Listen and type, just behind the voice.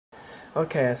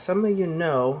Okay, as some of you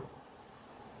know,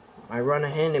 I run a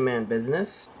handyman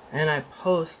business and I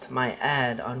post my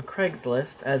ad on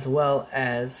Craigslist as well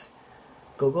as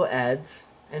Google Ads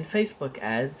and Facebook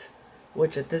ads,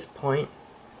 which at this point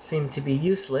seem to be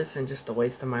useless and just a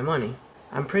waste of my money.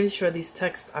 I'm pretty sure these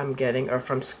texts I'm getting are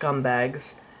from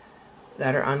scumbags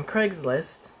that are on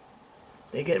Craigslist.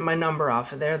 They get my number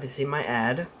off of there, they see my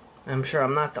ad. I'm sure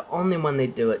I'm not the only one they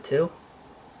do it to.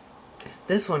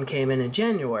 This one came in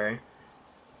January.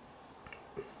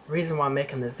 The reason why I'm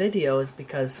making this video is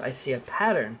because I see a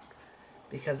pattern.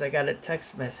 Because I got a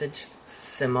text message,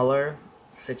 similar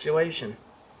situation.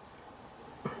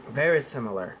 Very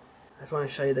similar. I just want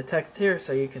to show you the text here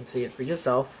so you can see it for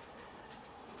yourself.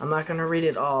 I'm not going to read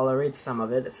it all, I'll read some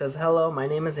of it. It says, "Hello, my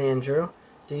name is Andrew.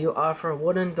 Do you offer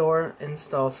wooden door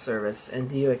install service and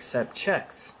do you accept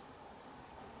checks?"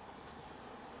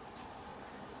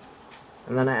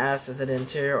 And then I asked, is it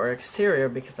interior or exterior,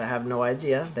 because I have no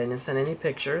idea. They didn't send any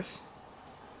pictures.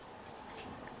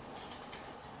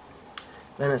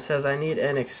 Then it says I need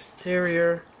an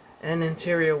exterior and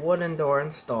interior wooden door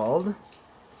installed.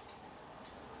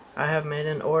 I have made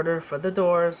an order for the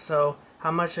doors, so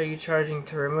how much are you charging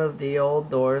to remove the old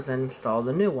doors and install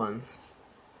the new ones?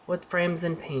 With frames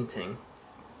and painting.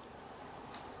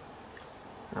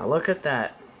 Now look at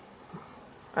that.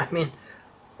 I mean,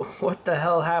 what the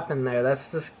hell happened there?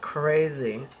 That's just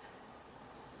crazy.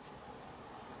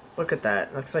 Look at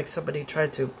that. Looks like somebody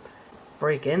tried to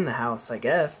break in the house, I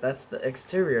guess. That's the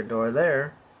exterior door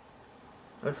there.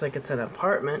 Looks like it's an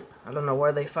apartment. I don't know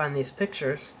where they find these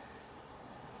pictures.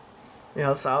 You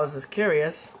know, so I was just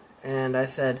curious, and I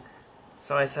said,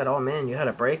 oh man, you had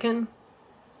a break-in?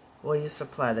 Will you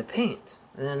supply the paint?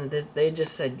 And then they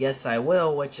just said, yes, I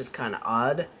will, which is kind of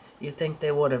odd. You'd think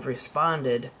they would have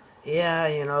responded, yeah,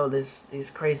 you know,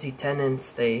 these crazy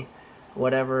tenants, they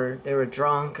were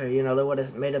drunk, or, you know, they would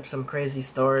have made up some crazy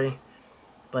story.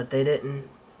 But they didn't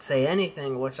say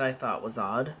anything, which I thought was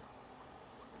odd.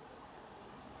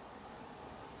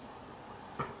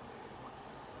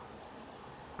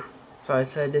 So I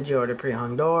said, did you order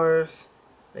pre-hung doors?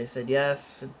 They said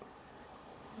yes.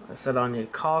 I said I'll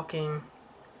need caulking.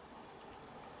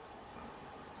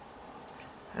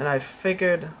 And I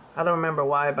figured, I don't remember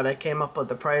why, but I came up with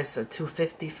the price of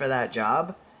 $250 for that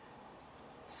job.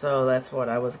 So that's what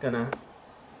I was gonna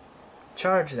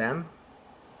charge them.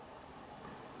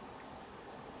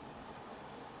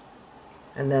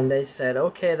 And then they said,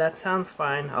 okay, that sounds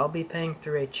fine. I'll be paying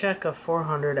through a check of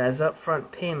 $400 as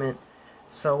upfront payment.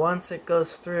 So once it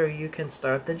goes through, you can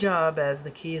start the job, as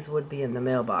the keys would be in the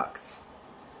mailbox.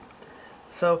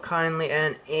 So kindly,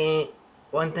 and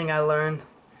one thing I learned,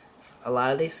 a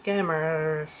lot of these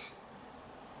scammers,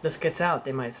 this gets out,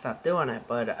 they might stop doing it,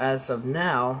 but as of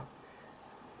now,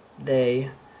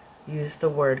 they use the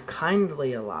word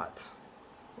kindly a lot,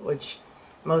 which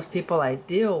most people I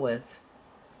deal with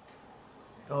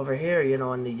over here, you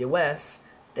know, in the US,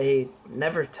 they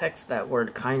never text that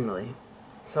word kindly.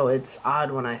 So it's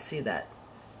odd when I see that.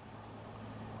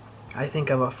 I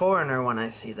think of a foreigner when I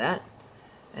see that,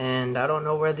 and I don't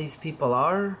know where these people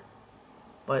are,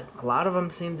 but a lot of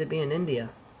them seem to be in India.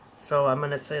 So I'm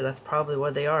going to say that's probably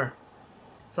where they are.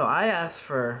 So I asked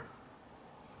for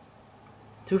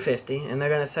 $250, and they're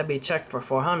going to send me a check for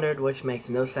 $400, which makes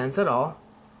no sense at all.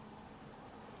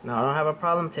 Now, I don't have a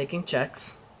problem taking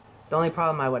checks. The only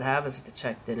problem I would have is if the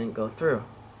check didn't go through.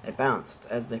 It bounced,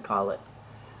 as they call it,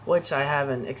 which I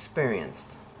haven't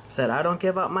experienced. Said, I don't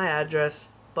give out my address,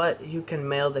 but you can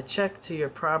mail the check to your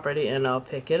property and I'll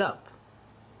pick it up.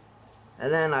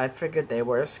 And then I figured they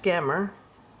were a scammer,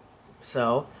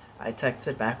 so I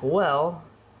texted back, well,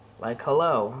 like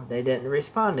hello. They didn't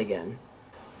respond again.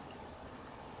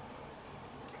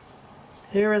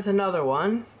 Here is another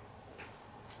one.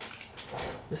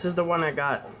 This is the one I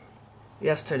got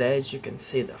yesterday, as you can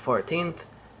see, the 14th,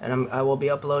 and I will be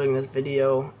uploading this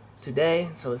video today,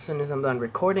 so as soon as I'm done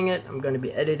recording it, I'm going to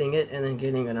be editing it and then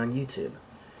getting it on YouTube.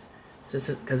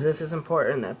 Because this is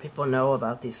important that people know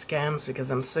about these scams,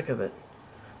 because I'm sick of it.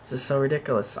 This is so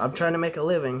ridiculous. I'm trying to make a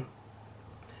living,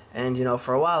 and you know,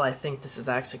 for a while I think this is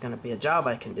actually going to be a job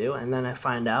I can do, and then I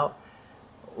find out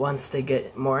once they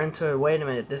get more into it, wait a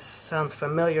minute, this sounds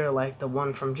familiar like the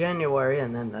one from January,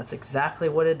 and then that's exactly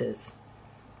what it is.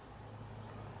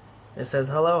 It says,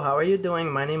 hello, how are you doing?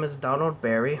 My name is Donald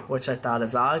Berry, which I thought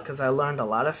is odd because I learned a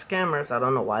lot of scammers, I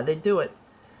don't know why they do it,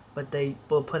 but they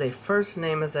will put a first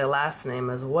name as a last name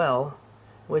as well,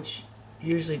 which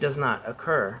usually does not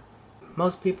occur.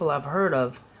 Most people I've heard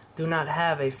of do not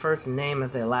have a first name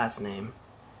as a last name.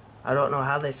 I don't know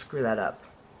how they screw that up.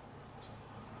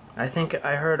 I think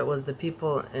I heard it was the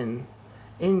people in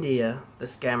India, the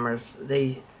scammers,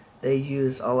 they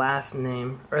use a last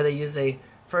name, or they use a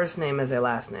first name as a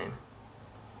last name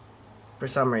for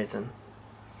some reason.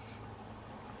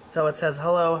 So it says,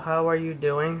 "Hello, how are you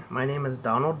doing? My name is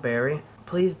Donald Berry.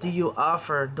 Please, do you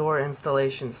offer door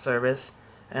installation service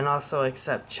and also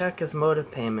accept check as mode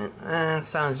of payment?"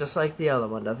 Sounds just like the other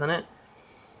one, doesn't it?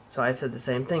 So I said the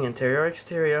same thing, interior,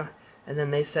 exterior, and then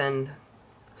they send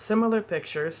similar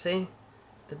pictures. See?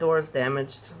 The door is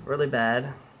damaged really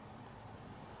bad.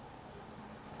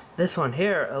 This one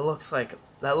here, that looks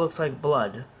like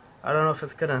blood. I don't know if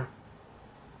it's gonna,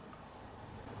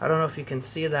 I don't know if you can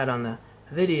see that on the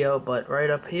video, but right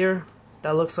up here,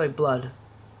 that looks like blood.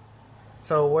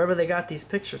 So wherever they got these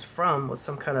pictures from was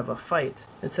some kind of a fight.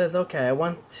 It says, okay, I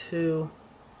want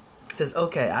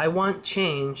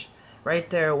change. Right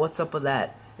there, what's up with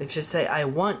that? It should say, I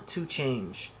want to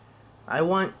change. I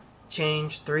want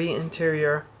change 3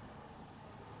 interior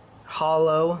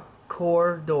hollow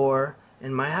core door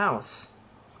in my house.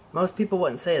 Most people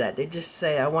wouldn't say that. They just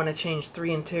say, I want to change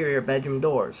 3 interior bedroom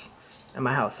doors in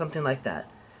my house. Something like that.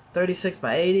 36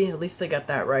 by 80, at least they got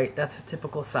that right. That's a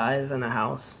typical size in a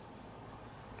house.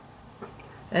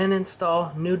 And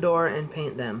install new door and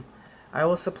paint them. I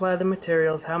will supply the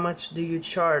materials. How much do you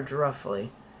charge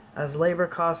roughly as labor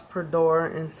cost per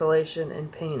door, installation, and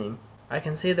painting? I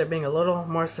can see they're being a little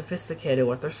more sophisticated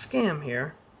with their scam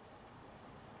here.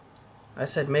 I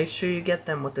said make sure you get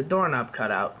them with the doorknob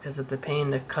cut out because it's a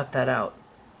pain to cut that out.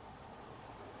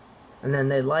 And then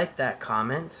they liked that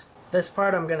comment. This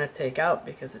part I'm going to take out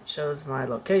because it shows my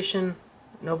location.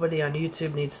 Nobody on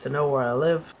YouTube needs to know where I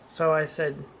live. So I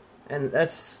said, and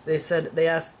they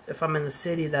asked if I'm in the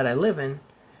city that I live in,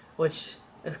 which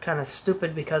is kind of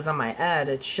stupid because on my ad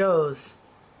it shows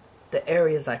the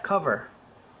areas I cover.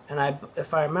 And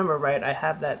if I remember right, I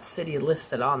have that city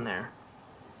listed on there.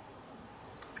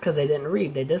 It's because they didn't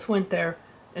read. They just went there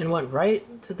and went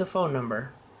right to the phone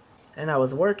number. And I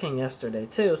was working yesterday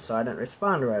too, so I didn't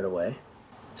respond right away.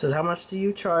 It says, how much do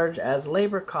you charge as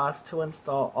labor cost to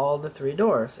install all the 3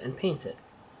 doors and paint it?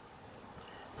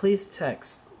 Please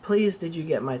text. Please, did you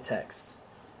get my text?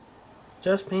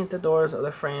 Just paint the doors of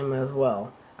the frame as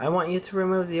well. I want you to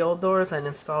remove the old doors and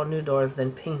install new doors,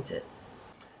 then paint it.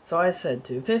 So I said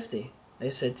 $250. They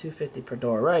said $250 per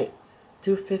door, right?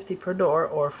 $250 per door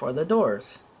or for the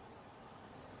doors.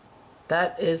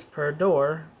 That is per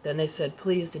door. Then they said,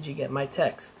 please, did you get my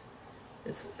text?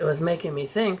 It was making me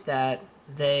think that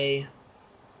for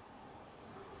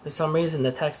some reason,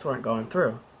 the texts weren't going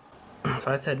through.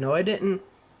 So I said, no, I didn't.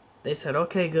 They said,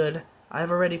 okay, good.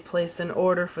 I've already placed an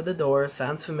order for the doors.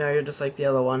 Sounds familiar, just like the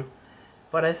other one.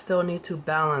 But I still need to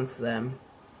balance them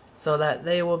so that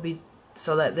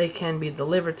they can be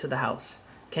delivered to the house.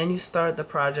 Can you start the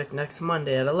project next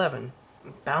Monday at 11?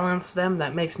 Balance them?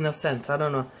 That makes no sense. I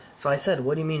don't know. So I said,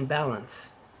 what do you mean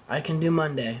balance? I can do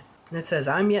Monday. And it says,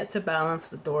 I'm yet to balance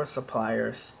the door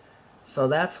suppliers. So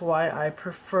that's why I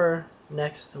prefer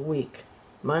next week.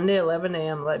 Monday, 11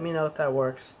 a.m. Let me know if that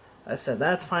works. I said,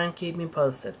 that's fine. Keep me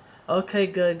posted. Okay,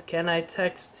 good. Can I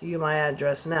text you my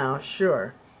address now?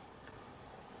 Sure.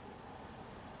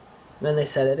 Then they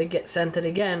sent it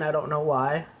again. I don't know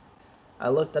why. I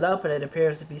looked it up and it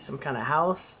appears to be some kind of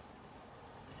house.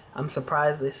 I'm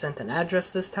surprised they sent an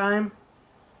address this time.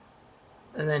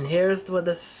 And then here's where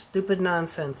the stupid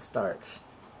nonsense starts.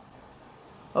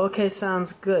 Okay,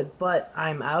 sounds good, but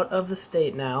I'm out of the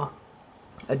state now.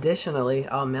 Additionally,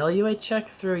 I'll mail you a check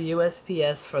through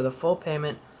USPS for the full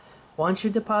payment. Once you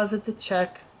deposit the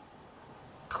check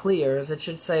clears, it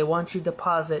should say once you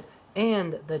deposit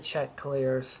and the check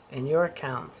clears in your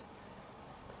account,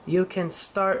 you can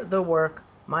start the work.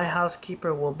 My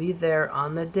housekeeper will be there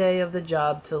on the day of the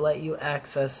job to let you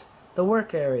access the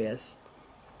work areas.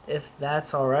 If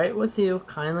that's alright with you,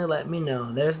 kindly let me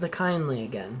know. There's the kindly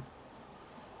again.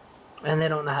 And they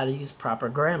don't know how to use proper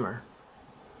grammar.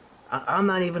 I'm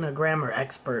not even a grammar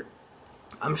expert.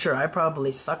 I'm sure I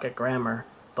probably suck at grammar,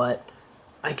 but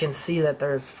I can see that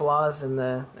there's flaws in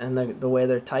the way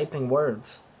they're typing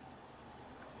words.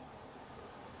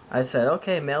 I said,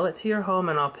 okay, mail it to your home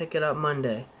and I'll pick it up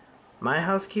Monday. My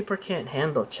housekeeper can't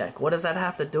handle check. What does that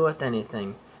have to do with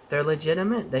anything? They're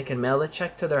legitimate. They can mail the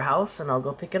check to their house and I'll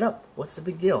go pick it up. What's the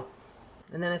big deal?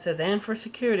 And then it says, and for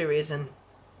security reason,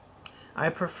 I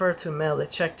prefer to mail the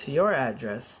check to your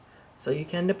address so you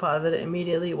can deposit it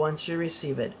immediately once you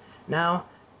receive it. Now,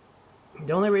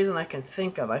 the only reason I can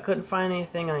think of, I couldn't find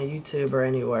anything on YouTube or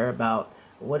anywhere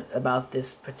about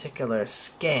this particular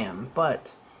scam,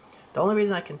 but the only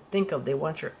reason I can think of they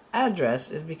want your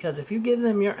address is because if you give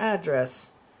them your address,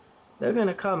 they're going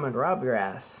to come and rob your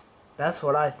ass. That's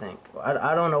what I think.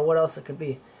 I don't know what else it could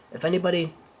be. If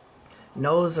anybody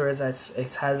knows or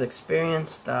has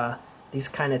experienced these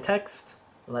kind of texts,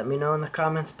 let me know in the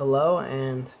comments below.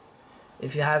 And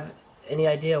if you have any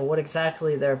idea what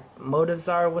exactly their motives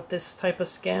are with this type of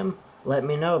scam, let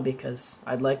me know, because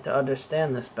I'd like to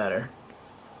understand this better.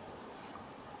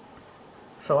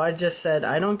 So I just said,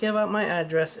 I don't give out my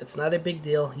address, it's not a big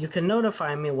deal. You can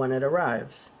notify me when it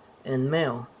arrives in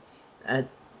mail at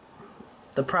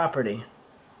the property,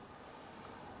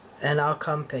 and I'll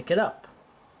come pick it up.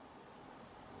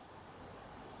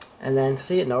 And then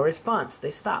see, no response.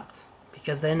 They stopped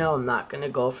because they know I'm not going to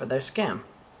go for their scam.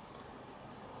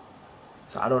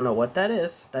 So I don't know what that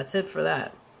is. That's it for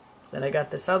that. Then I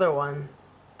got this other one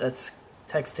that's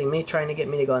texting me, trying to get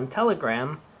me to go on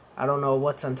Telegram. I don't know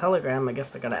what's on Telegram. I guess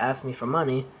they're going to ask me for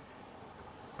money.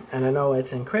 And I know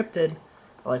it's encrypted,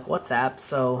 like WhatsApp,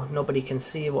 so nobody can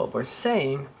see what we're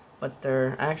saying. But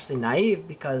they're actually naive,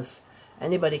 because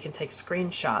anybody can take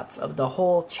screenshots of the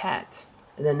whole chat,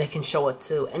 and then they can show it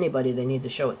to anybody they need to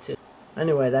show it to.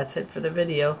 Anyway, that's it for the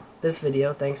video. This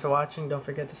video. Thanks for watching. Don't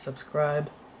forget to subscribe.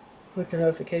 Click the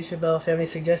notification bell. If you have any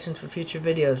suggestions for future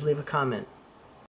videos, leave a comment.